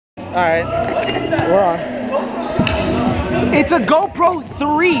Alright, we're on. It's a GoPro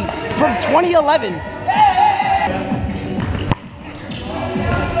 3 from 2011.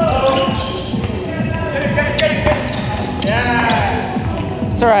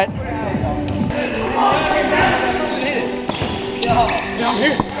 It's alright.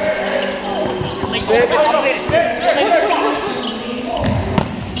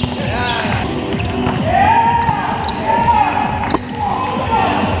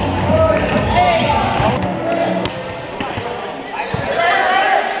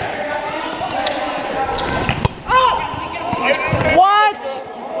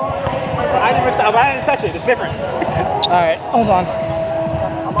 I didn't touch it. It's different. Alright, hold on.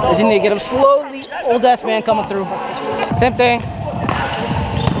 I just need to get him slowly. Old ass man coming through. Same thing. Hey,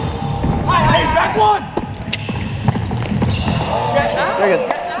 back one! Very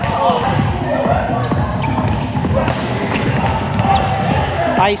good.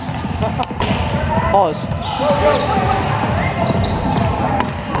 Iced. Pause.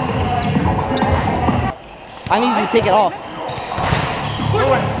 I need you to take it off.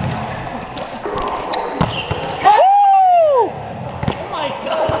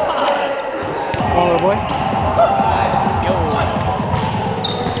 Come on, little boy.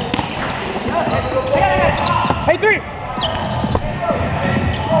 Hey, three!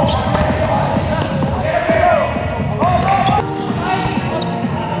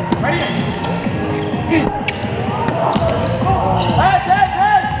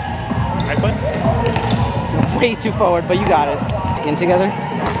 Nice one. Way too forward, but you got it. Skin together.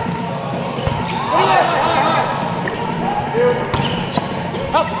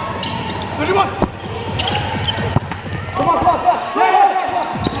 Help! 31! Come on.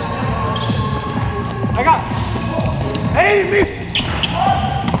 I got it. Hey, me!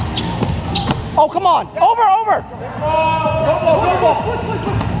 Oh, come on. Over. Go ball.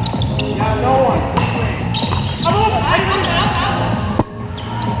 Yeah, no one.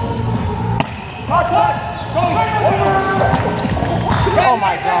 Oh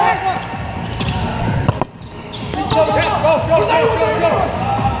my God.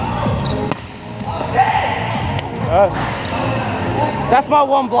 Go. That's my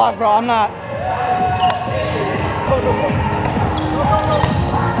one block, bro. I'm not.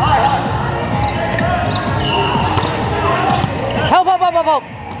 Help.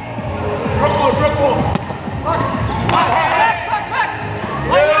 Triple. Back.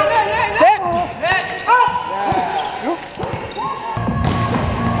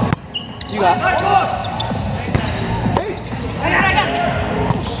 You got it. I got it.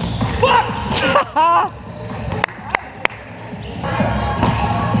 Fuck!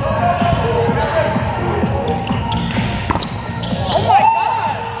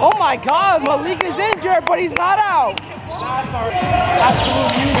 Oh my God, Malik is injured, but he's not out.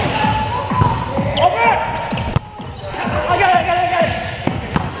 Absolute unit. Over! I got it.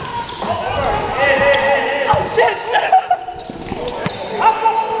 Oh shit!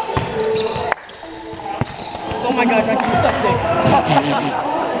 Oh my gosh, I can suck dick.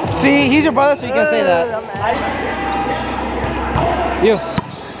 See, he's your brother, so you can say that. You.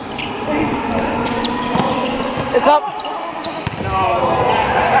 It's up.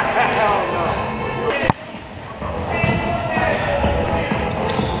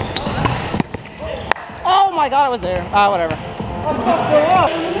 Oh my God, it was there. Whatever.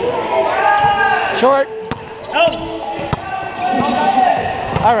 Short.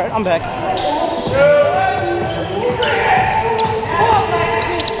 All right, I'm back.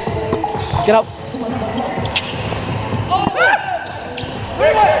 Get up.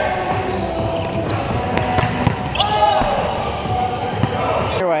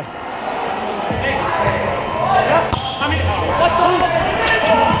 Your way.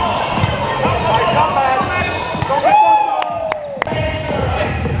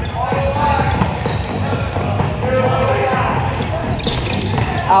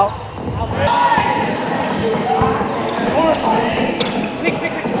 Out.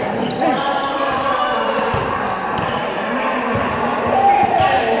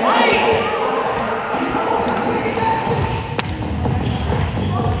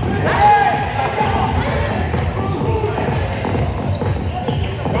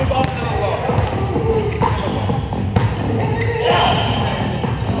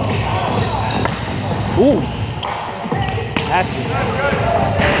 Ooh. Nasty.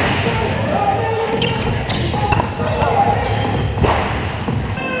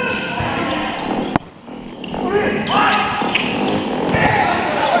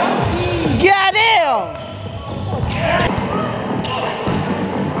 Get him!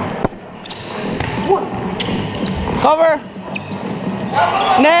 Cover.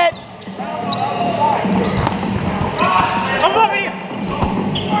 Net.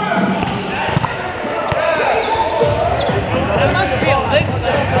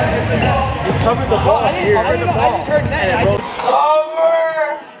 Cover the ball here. Cover the ball. I just heard net. Over!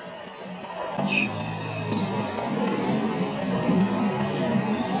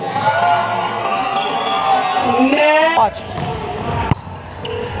 Net! Watch.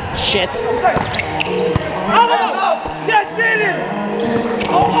 Shit. Oh! Just hit it!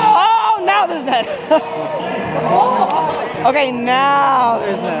 Oh, now there's net. Okay, now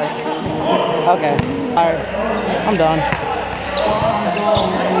there's net. Okay. Alright. I'm done.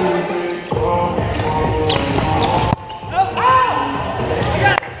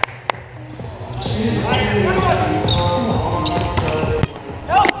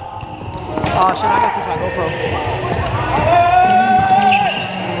 Oh shit, I gotta fix my GoPro.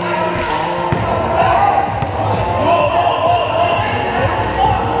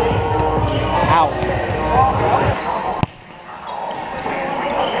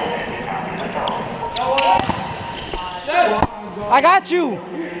 I got you.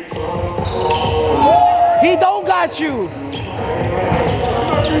 He don't got you.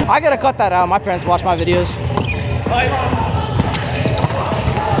 I gotta cut that out. My parents watch my videos.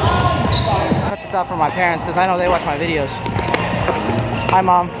 Cut this out for my parents because I know they watch my videos. Hi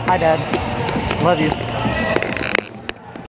mom. Hi dad. Love you.